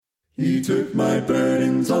He took my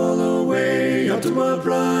burdens all away, up to a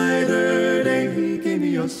brighter day. He gave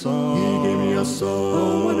me a song, he gave me a song,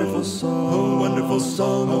 oh wonderful song, oh wonderful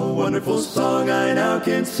song, oh wonderful song I now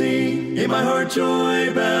can sing. In my heart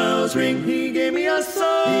joy bells ring. He gave me a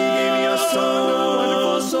song, he gave me a song, oh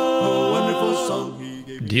wonderful song, oh wonderful song.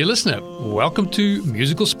 Dear listener, welcome to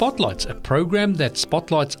Musical Spotlights, a program that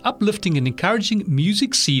spotlights uplifting and encouraging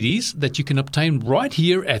music CDs that you can obtain right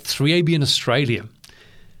here at 3ABN Australia.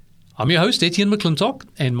 I'm your host, Etienne McClintock,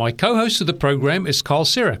 and my co-host of the program is Carl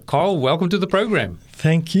Serra. Carl, welcome to the program.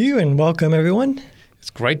 Thank you, and welcome, everyone. It's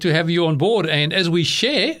great to have you on board. And as we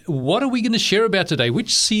share, what are we going to share about today?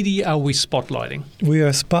 Which CD are we spotlighting? We are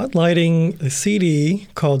spotlighting a CD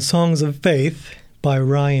called Songs of Faith by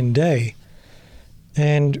Ryan Day.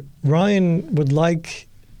 And Ryan would like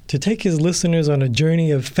to take his listeners on a journey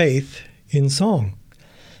of faith in song.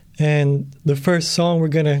 And the first song we're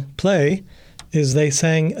going to play is They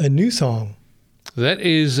Sang a New Song. That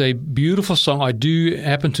is a beautiful song. I do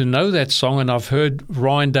happen to know that song, and I've heard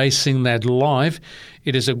Ryan Day sing that live.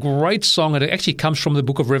 It is a great song, and it actually comes from the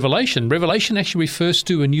book of Revelation. Revelation actually refers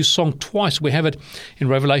to a new song twice. We have it in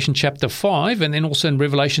Revelation chapter 5 and then also in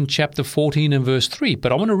Revelation chapter 14 and verse 3.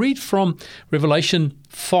 But I want to read from Revelation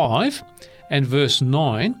 5 and verse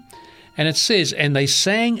 9, and it says, "And they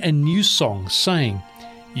sang a new song, saying,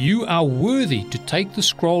 'You are worthy to take the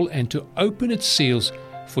scroll and to open its seals,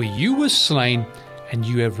 for you were slain, and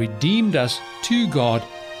you have redeemed us to God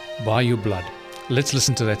by your blood.'" Let's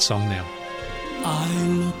listen to that song now. I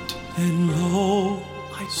looked and lo,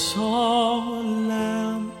 I saw a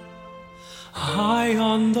Lamb high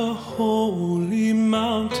on the holy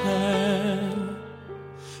mountain.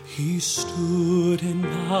 He stood and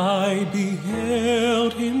I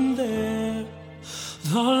beheld him there,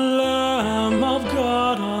 the Lamb of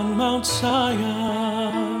God on Mount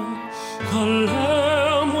Zion. The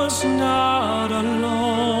Lamb was not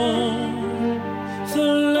alone.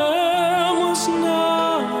 The Lamb was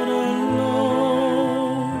not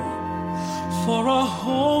alone. For a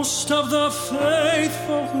host of the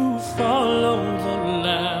faithful who follow the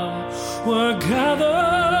Lamb were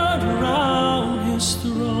gathered round his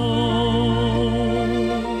throne.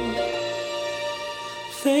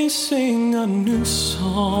 They sing a new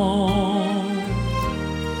song,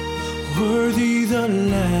 worthy the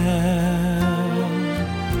Lamb.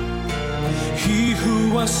 He who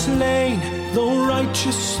was slain, though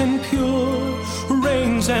righteous and pure,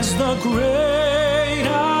 reigns as the great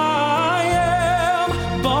I am,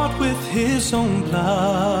 bought with his own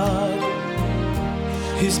blood,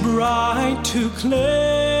 his bride to claim.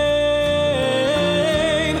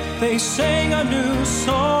 They sang a new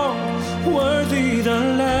song, worthy the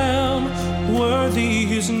Lamb, worthy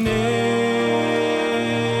his name.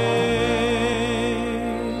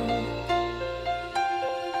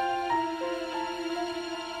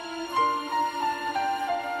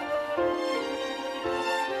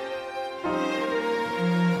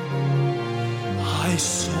 I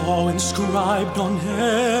saw inscribed on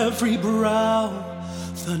every brow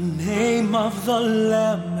the name of the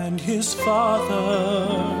Lamb and his Father.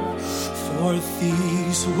 For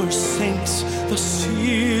these were saints, the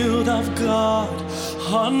sealed of God,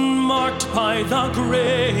 unmarked by the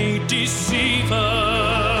great deceiver.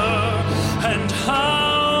 And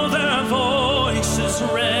how their voices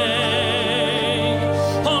rang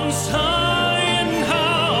on Zion,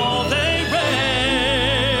 how they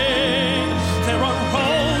rang. There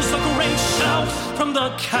arose a great shout from the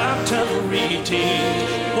captive redeemed.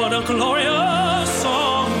 What a glorious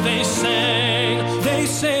song they sang. They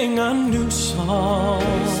sang a new song,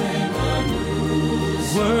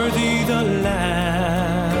 worthy the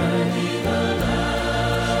Lamb.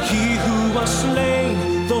 He who was slain,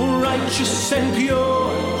 though righteous and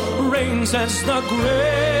pure, reigns as the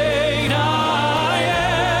great I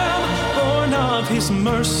am, born of his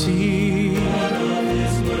mercy,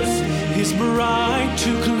 his bride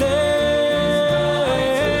to claim.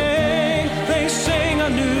 They sing a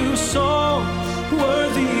new song,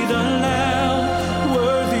 worthy the Lamb,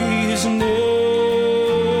 worthy his name.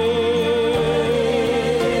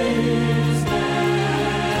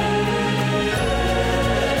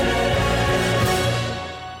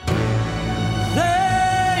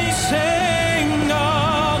 They sing a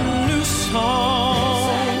new song,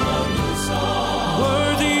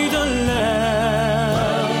 worthy the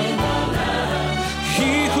Lamb.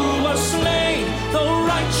 He who was slain, though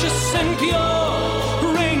righteous and pure,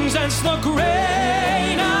 reigns as the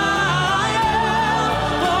great I am,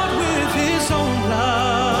 bought with his own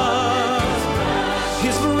blood,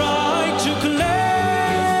 his right to claim.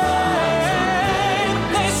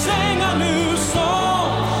 They sang a new song,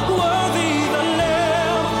 worthy the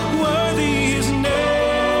Lamb, worthy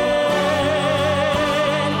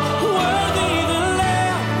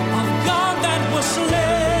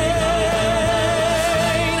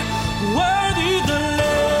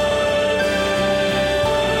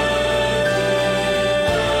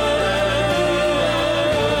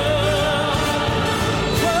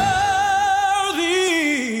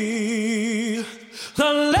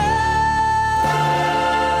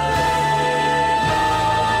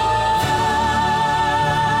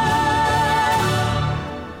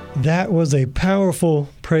That was a powerful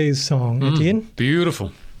praise song, Etienne.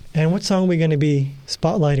 Beautiful. And what song are we going to be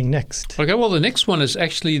spotlighting next? Okay, well, the next one is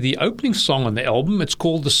actually the opening song on the album. It's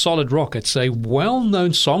called The Solid Rock. It's a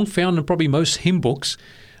well-known song found in probably most hymn books.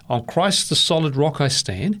 On Christ the Solid Rock I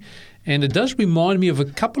Stand. And it does remind me of a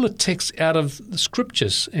couple of texts out of the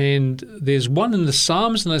Scriptures. And there's one in the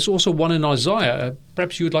Psalms and there's also one in Isaiah.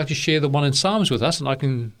 Perhaps you would like to share the one in Psalms with us and I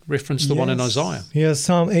can reference the one in Isaiah. Yes,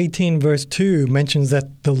 Psalm 18 verse 2 mentions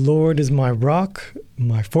that the Lord is my rock,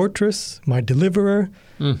 my fortress, my deliverer,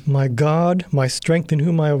 my God, my strength in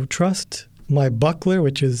whom I will trust, my buckler,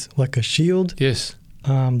 which is like a shield. Yes.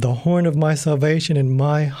 The horn of my salvation and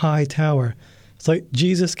my high tower. It's like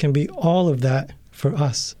Jesus can be all of that for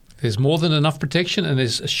us. There's more than enough protection and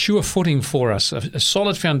there's a sure footing for us, a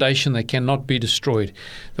solid foundation that cannot be destroyed.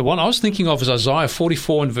 The one I was thinking of is Isaiah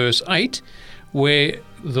 44 and verse 8, where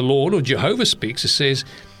the Lord or Jehovah speaks. It says,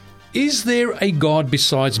 "Is there a God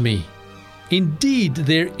besides me? Indeed,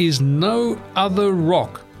 there is no other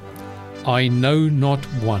rock. I know not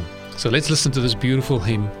one." So let's listen to this beautiful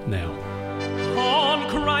hymn now. On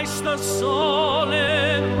Christ the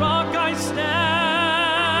solid rock I stand.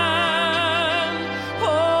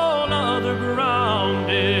 All other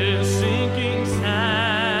ground is sinking sand.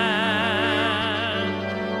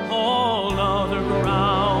 All other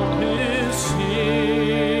ground is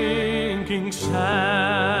sinking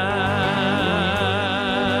sand.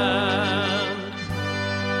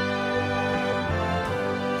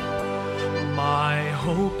 My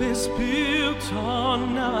hope is built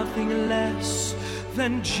on nothing less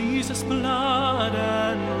than Jesus' blood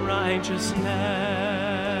and righteousness.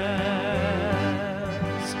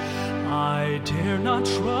 I dare not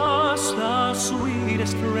trust the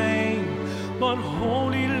sweetest frame, but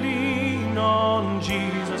wholly lean on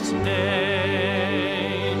Jesus'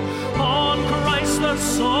 name. On Christ the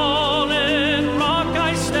solid rock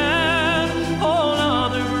I stand, all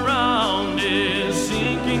other ground is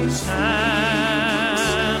sinking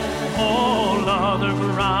sand. All other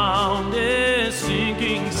ground is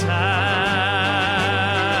sinking sand.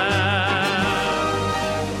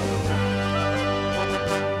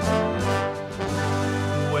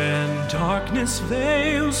 When darkness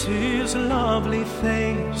veils his lovely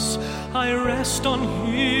face, I rest on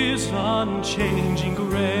his unchanging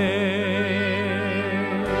grace.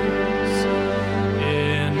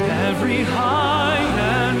 In every high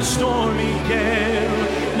and stormy gale,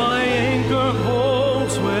 my anchor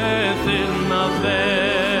holds within the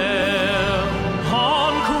veil.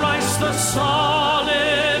 On Christ the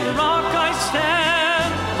solid rock I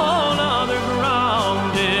stand, all other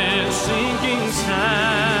ground is sinking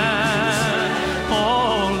sand.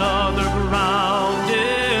 All other ground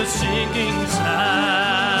is sinking sand.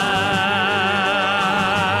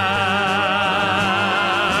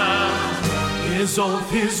 His oath,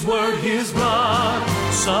 his word, his blood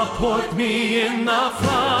support me in the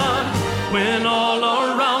flood. When all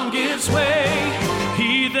around gives way,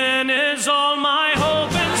 he then is all my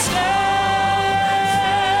hope and stay.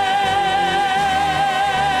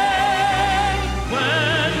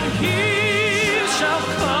 When he shall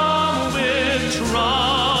come with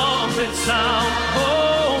trumpet sound,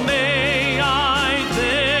 oh, may I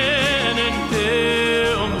then in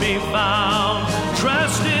him be found,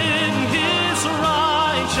 dressed in his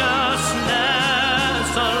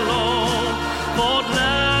righteousness alone,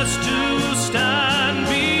 faultless to stand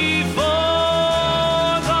before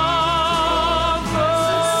the throne.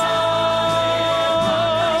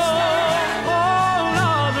 All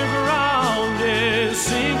other ground is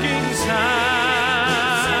sinking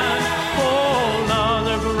sand. All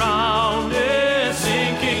other ground is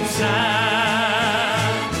sinking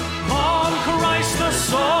sand. On Christ the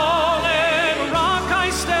solid rock I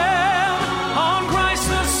stand. On Christ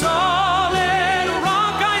the solid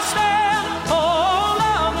rock I stand. All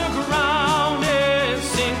other ground is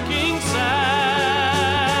sinking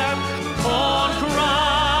sand. On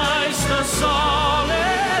Christ the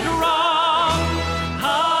solid rock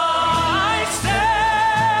I stand.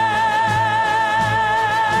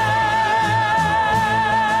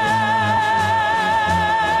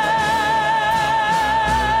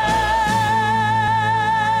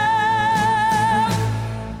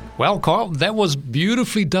 Well, Kyle, that was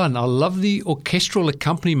beautifully done. I love the orchestral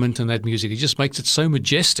accompaniment in that music. It just makes it so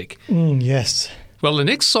majestic. Yes. Well, the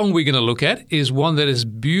next song we're going to look at is one that is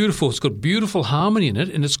beautiful. It's got beautiful harmony in it,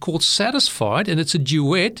 and it's called Satisfied, and it's a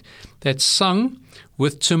duet that's sung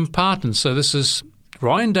with Tim Parton. So this is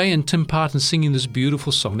Ryan Day and Tim Parton singing this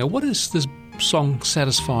beautiful song. Now, what is this song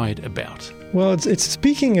Satisfied about? Well, it's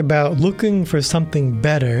speaking about looking for something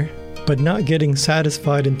better, but not getting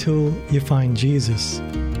satisfied until you find Jesus.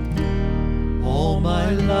 All All my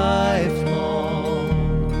life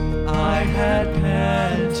long I had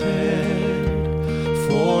panted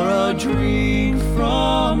for a drink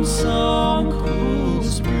from some cool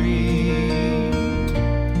spring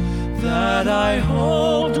that I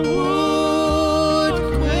hoped would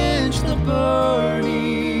quench the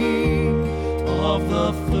burning of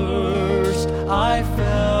the thirst I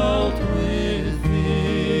felt within.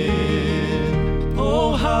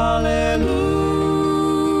 Oh, hallelujah,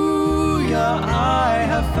 I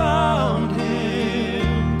have found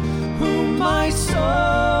him whom my soul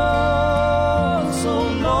so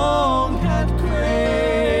long had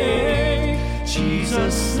craved.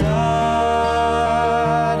 Jesus satisfies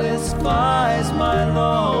my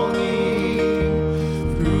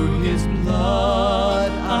longing. Through his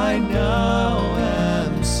blood I now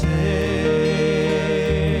am saved.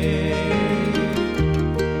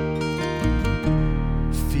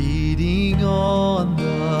 Feeding on the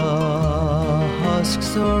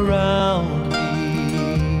husks around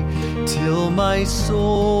me till my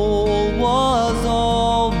soul was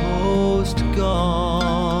almost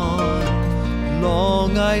gone.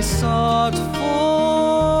 Long I sought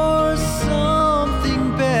for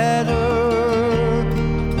something better,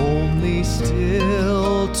 only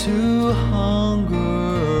still to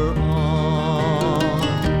hunger on.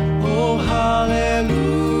 Oh, hallelujah,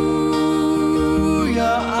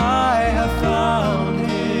 I have found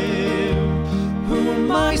him whom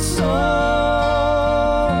my soul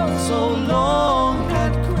so long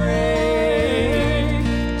had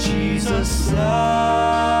craved. Jesus satisfies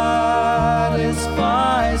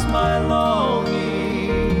my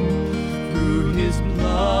longing. Through his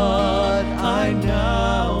blood I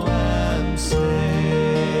now am saved.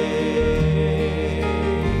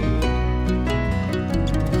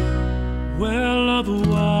 Well of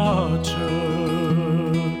water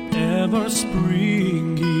ever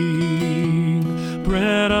springing,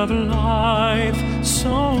 bread of life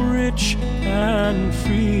so rich and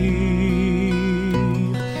free,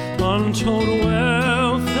 untold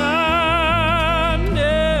wealth that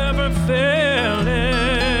never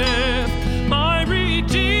faileth, my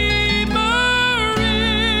Redeemer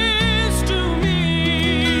is to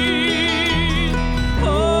me.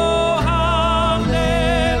 Oh, hallelujah,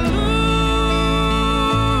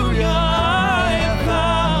 I have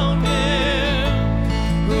found him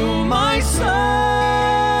whom my soul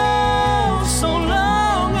so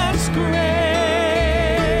long has craved.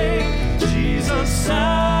 Jesus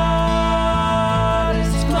satisfies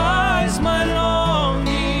my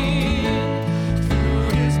longing. Through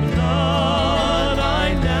his blood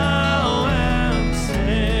I now am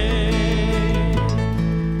saved.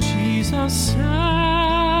 Jesus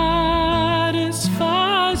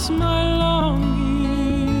satisfies my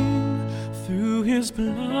longing. Through his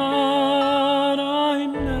blood I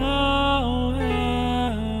now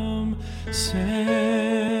am saved.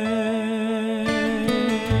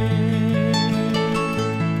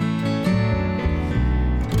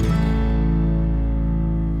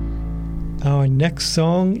 Our next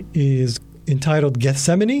song is entitled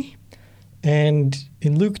Gethsemane, and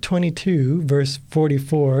in Luke 22, verse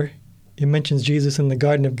 44, it mentions Jesus in the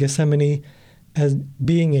Garden of Gethsemane as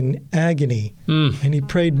being in agony, and he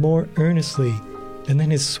prayed more earnestly, and then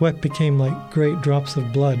his sweat became like great drops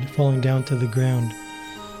of blood falling down to the ground.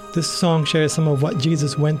 This song shares some of what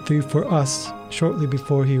Jesus went through for us shortly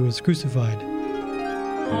before he was crucified.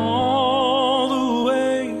 All the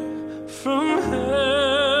way from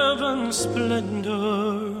heaven's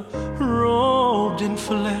splendor, robed in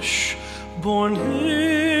flesh, born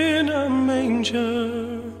in a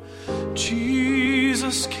manger,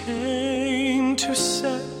 Jesus came to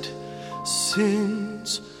set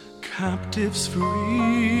sin's captives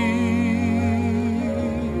free.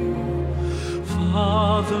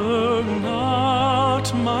 Father,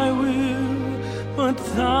 not my will, but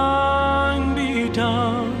thine be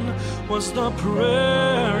done, was the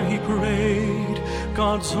prayer he prayed,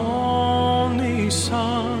 God's only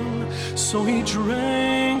Son. So he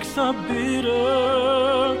drank the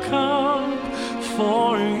bitter cup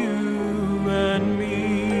for you and me.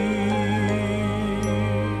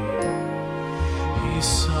 He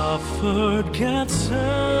suffered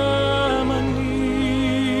Gethsemane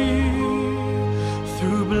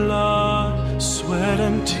through blood, sweat,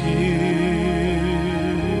 and tears.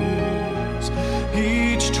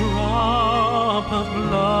 Each drop of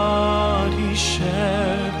blood he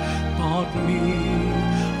shed bought me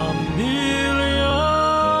a million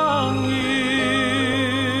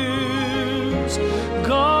years.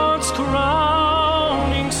 God's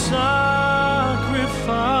crowning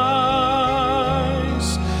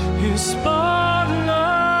sacrifice, his spotless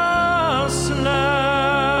Lamb.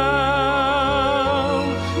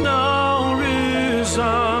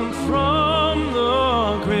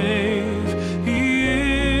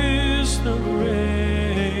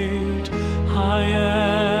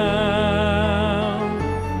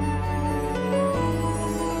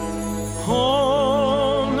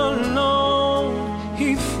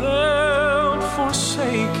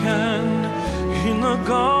 the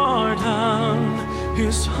garden,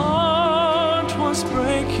 his heart was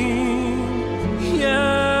breaking,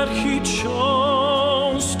 yet he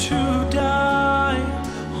chose to die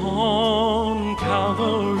on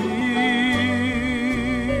Calvary.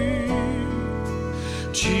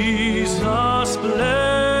 Jesus,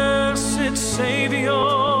 blessed Savior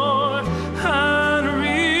and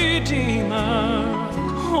Redeemer,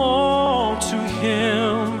 all to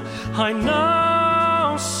him I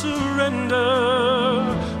now surrender.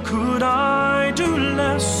 Could I do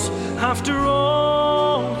less after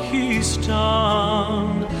all he's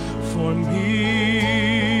done for me?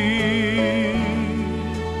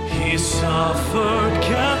 He suffered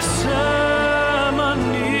Gethsemane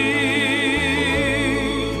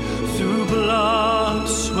through blood,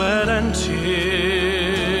 sweat, and tears.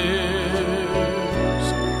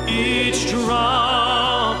 Each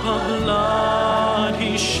drop of blood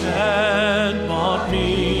he shed bought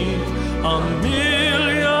me a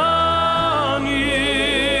million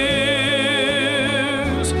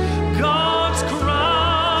years. God's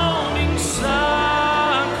crowning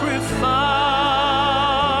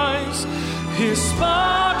sacrifice, his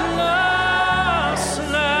spotless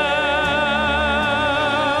Lamb,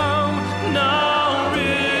 now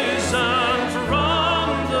risen from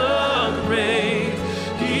the grave.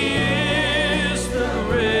 He is the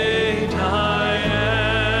great I am.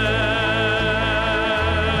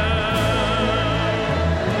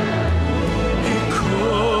 He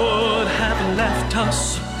could have left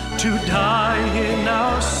us to die in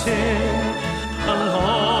our sin,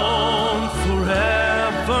 alone,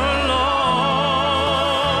 forever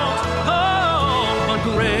lost. Oh, but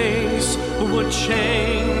grace would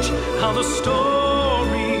change how the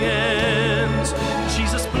story ends.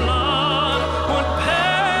 Jesus' blood would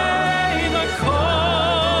pay the cost.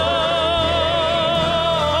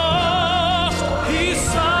 He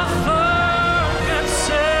suffered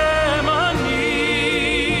Gethsemane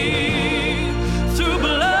through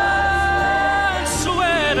blood,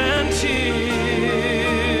 sweat, and tears.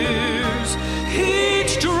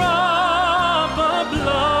 Each drop of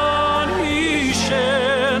blood he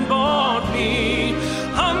shed bought me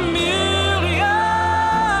a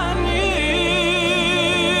million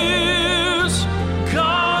years.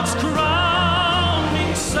 God's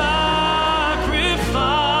crowning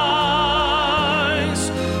sacrifice,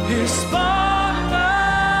 his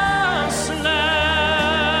spotless Lamb,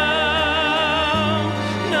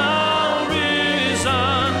 now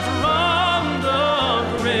risen from the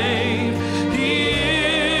grave. He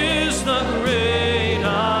is the great I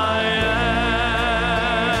am.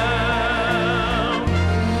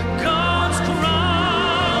 God's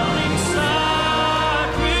crowning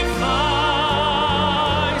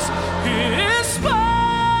sacrifice, his spotless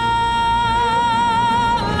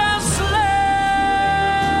Lamb,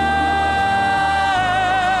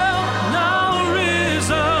 now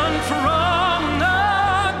risen from the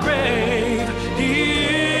grave. He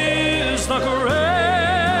is the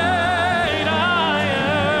great I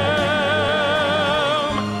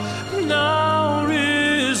am, now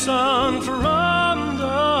risen from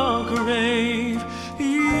the grave.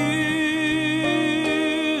 He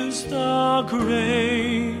is the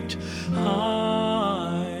great I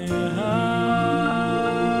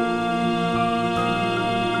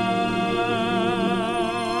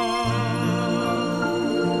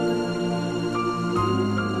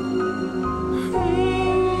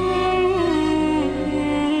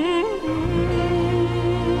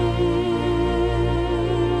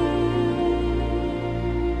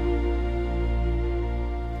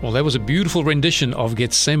Well, that was a beautiful rendition of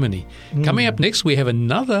Gethsemane. Coming up next, we have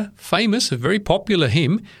another famous, a very popular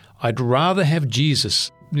hymn, I'd Rather Have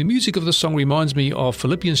Jesus. The music of the song reminds me of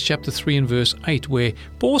Philippians chapter 3 and verse 8, where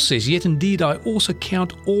Paul says, "Yet indeed I also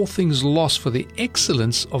count all things lost for the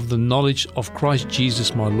excellence of the knowledge of Christ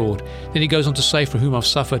Jesus my Lord." Then he goes on to say, "For whom I've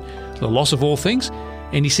suffered the loss of all things,"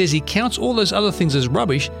 and he says he counts all those other things as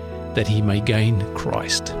rubbish that he may gain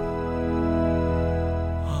Christ.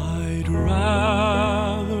 I'd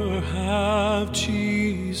rather have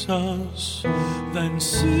Jesus than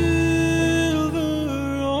silver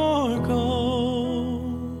or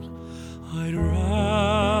gold. I'd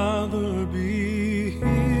rather be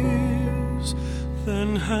his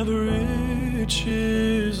than have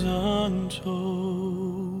riches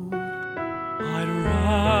untold. I'd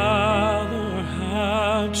rather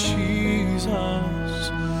have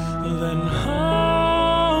Jesus than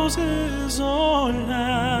houses or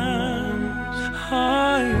lands.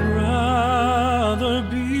 I'd rather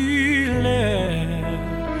be led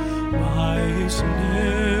by his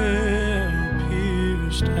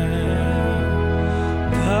nail-pierced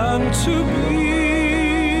hand than to be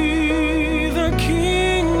the king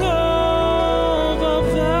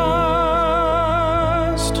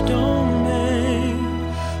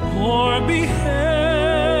or beheld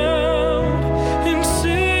in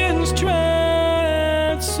sin's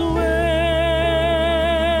dread sway.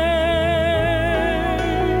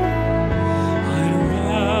 I'd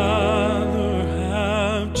rather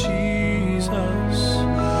have Jesus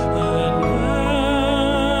than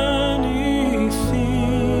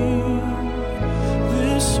anything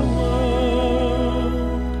this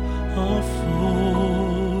world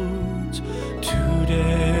affords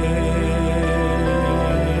today.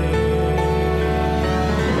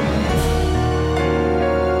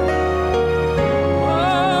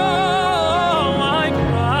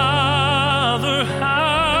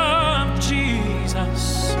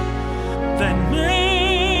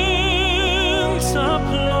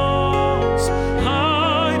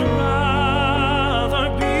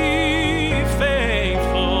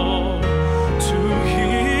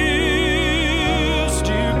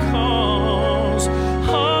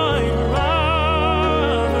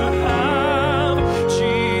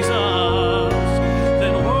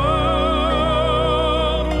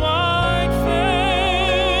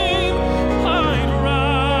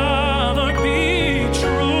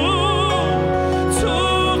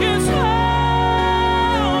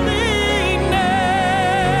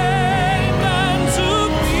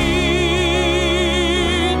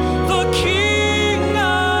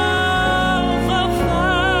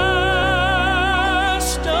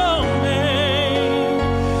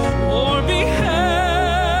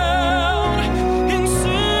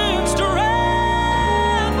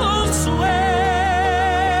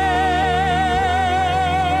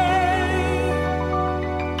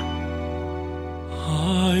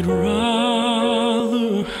 I'd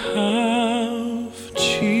rather have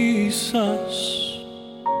Jesus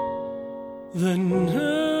than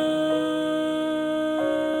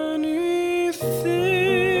anything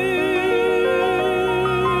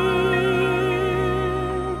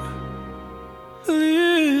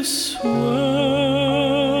this world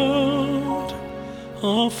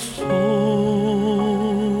affords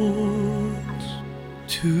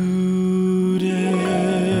today.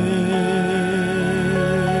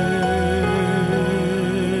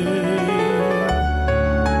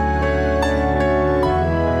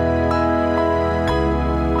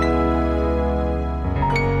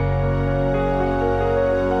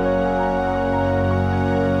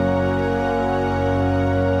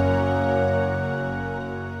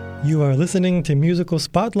 You are listening to Musical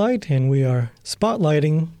Spotlight, and we are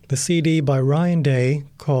spotlighting the CD by Ryan Day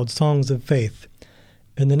called Songs of Faith.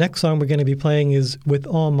 And the next song we're going to be playing is With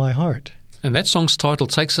All My Heart. And that song's title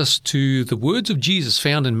takes us to the words of Jesus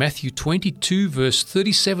found in Matthew 22, verse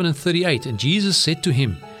 37 and 38. And Jesus said to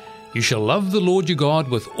him, "You shall love the Lord your God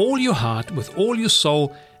with all your heart, with all your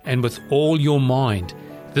soul, and with all your mind.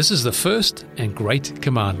 This is the first and great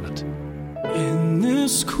commandment." In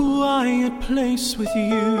this quiet place with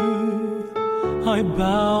you, I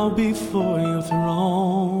bow before your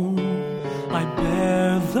throne. I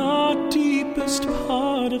bear the deepest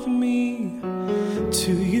part of me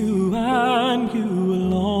to you and you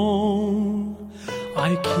alone.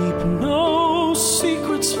 I keep no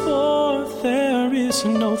secrets, for there is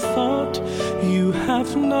no thought you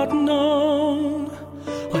have not known.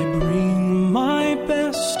 I bring my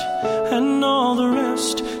best and all the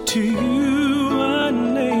rest to you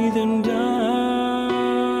and lay them down.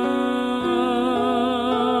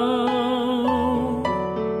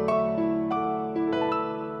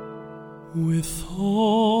 With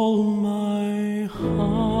all my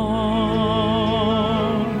heart,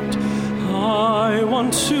 I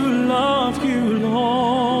want to love you,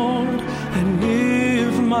 Lord, and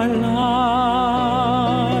live my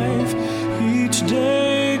life each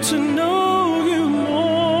day to know you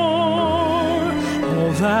more.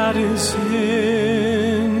 All that is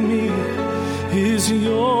in me is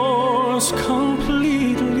yours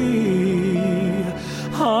completely.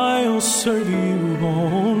 I'll serve you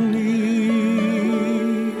only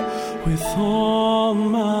with all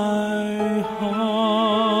my heart.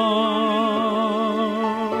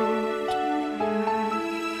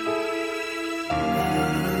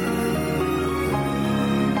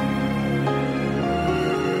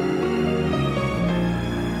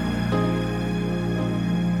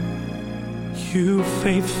 You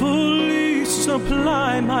faithfully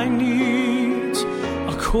supply my needs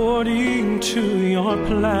according to your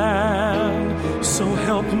plan. So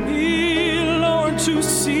help me, Lord, to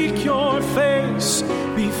seek your face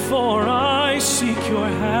before I seek your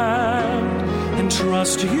hand, and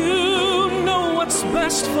trust you know what's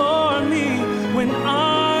best for me when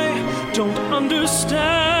I don't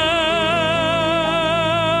understand.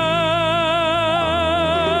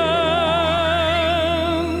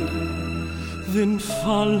 then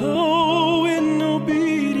follow in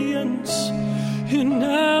obedience in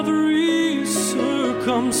every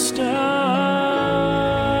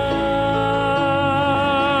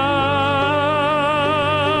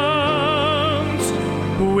circumstance.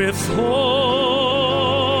 With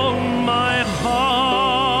all my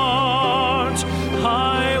heart,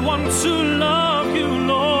 I want to love you,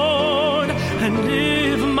 Lord, and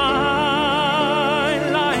live my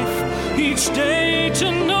life each day to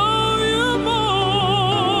know you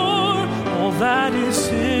more. All that is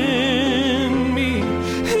in me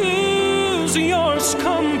is yours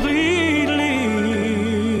completely.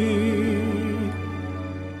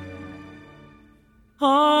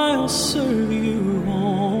 I'll serve you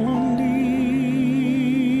only.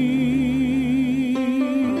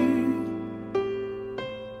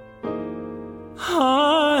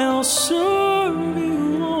 I'll serve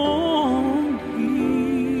you only.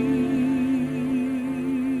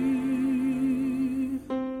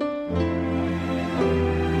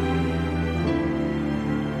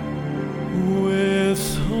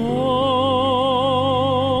 With all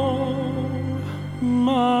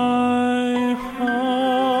my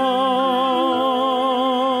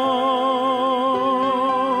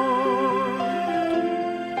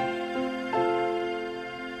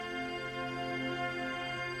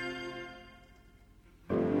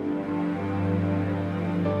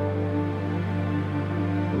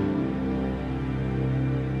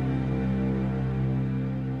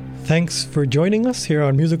Thanks for joining us here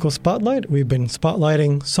on Musical Spotlight. We've been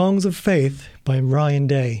spotlighting Songs of Faith by Ryan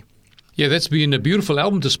Day. Yeah, that's been a beautiful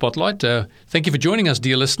album to spotlight. Thank you for joining us,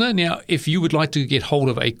 dear listener. Now, if you would like to get hold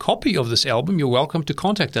of a copy of this album, you're welcome to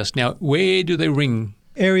contact us. Now, where do they ring?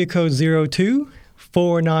 Area code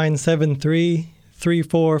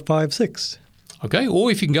 02-4973-3456. Okay,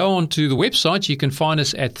 or if you can go onto the website, you can find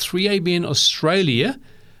us at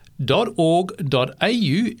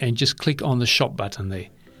 3abnaustralia.org.au and just click on the shop button there.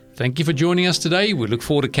 Thank you for joining us today. We look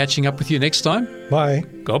forward to catching up with you next time. Bye.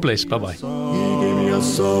 God bless. Bye-bye. He gave me a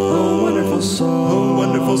song, a wonderful song, a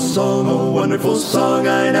wonderful song, a wonderful song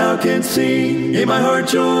I now can sing. In my heart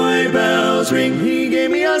joy bells ring. He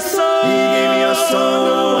gave me a song, he gave me a song,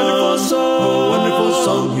 a wonderful song, a wonderful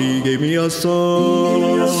song. He gave me a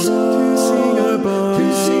song, to sing about,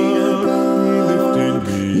 to sing about.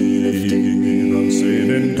 He lifted me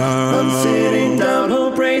from sitting down,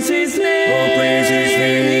 oh praise His name, oh praise His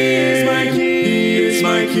name. He is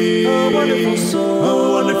my King, a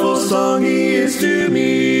wonderful song He is to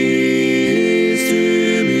me,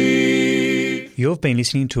 You've been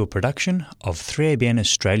listening to a production of 3ABN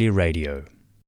Australia Radio.